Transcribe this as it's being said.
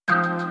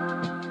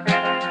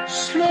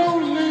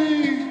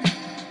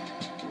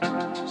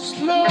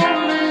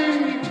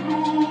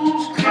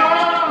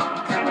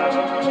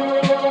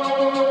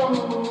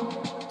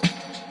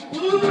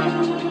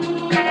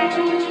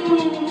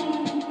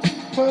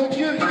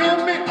hear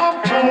me, I'm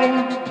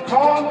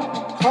calling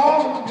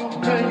your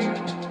name.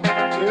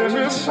 And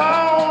it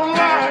sound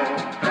like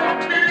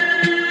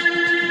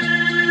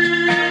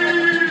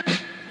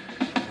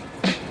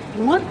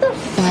what the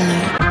fuck?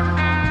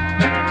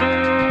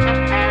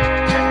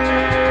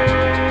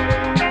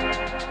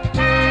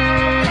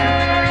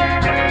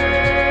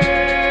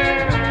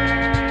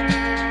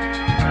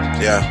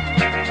 Yeah,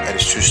 that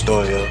is true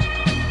story, yo.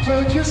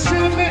 Well, you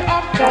see me,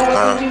 I'm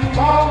falling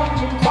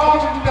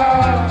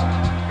down.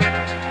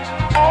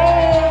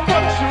 Oh,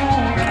 but you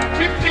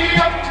pick me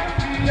up.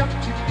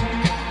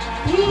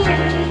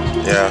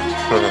 Yeah.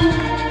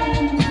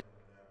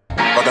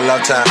 Fuck a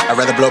love time, I'd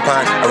rather blow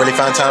pine. I really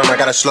found time, I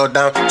gotta slow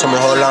down. Told me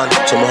hold on,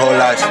 told me whole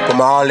life. Put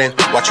my all in,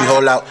 watch you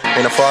hold out.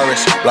 In the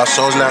forest, lost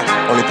souls now,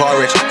 only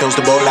porridge fills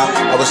the bowl out.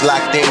 I was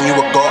locked in, you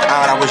would go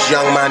out. I was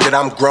young-minded,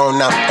 I'm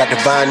grown now. Got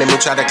divine in me,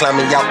 tried to climb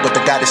me out, but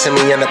the goddess in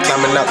me end up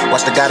climbing up.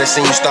 Watch the goddess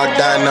in you start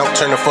dying out.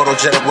 Turn the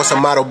photogenic, what's a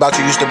motto about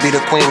you? Used to be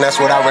the queen, that's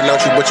what I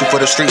renounce you. But you for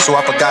the streets, so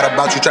I forgot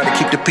about you. Try to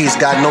keep the peace,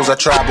 God knows I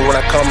try. But when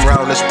I come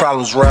round, there's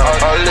problems round.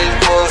 All these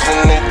wounds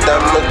and need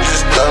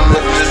damages.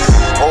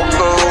 Open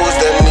wounds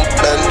that need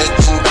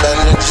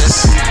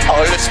bandages.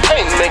 All this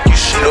pain make you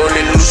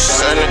slowly lose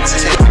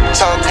sanity.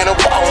 Talking to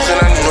walls and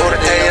I know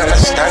that they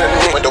understand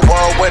me. When the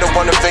world waited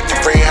on the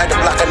victory, had to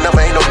block a number,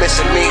 ain't no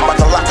missing me.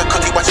 About to lock a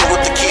cookie, watching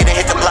with the kid and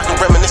hit the block and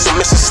reminiscing,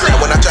 missing sleep.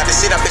 When I try to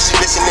sit, I bet she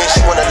listening.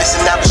 She wanna listen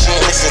now, but she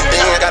ain't listening.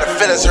 I got her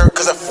feelings hurt,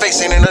 cause her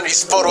face ain't in none of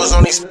these photos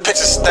on these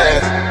pictures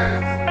stand.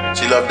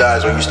 See, love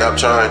dies when you stop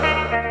trying.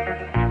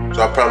 So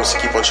I promise to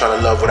keep on trying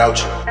to love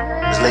without you.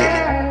 Cause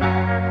lately,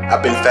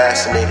 I've been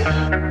fascinated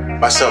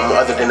by something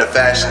other than a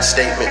fashion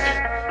statement.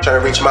 Trying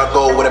to reach my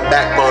goal with a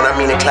backbone, I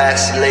mean a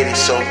classy lady.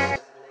 So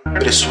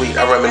bittersweet,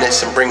 I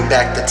reminisce and bring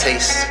back the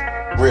taste.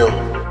 Real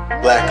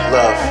black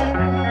love.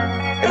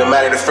 And no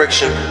matter the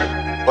friction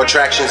or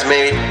tractions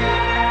made,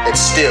 it's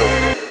still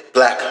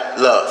black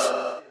love.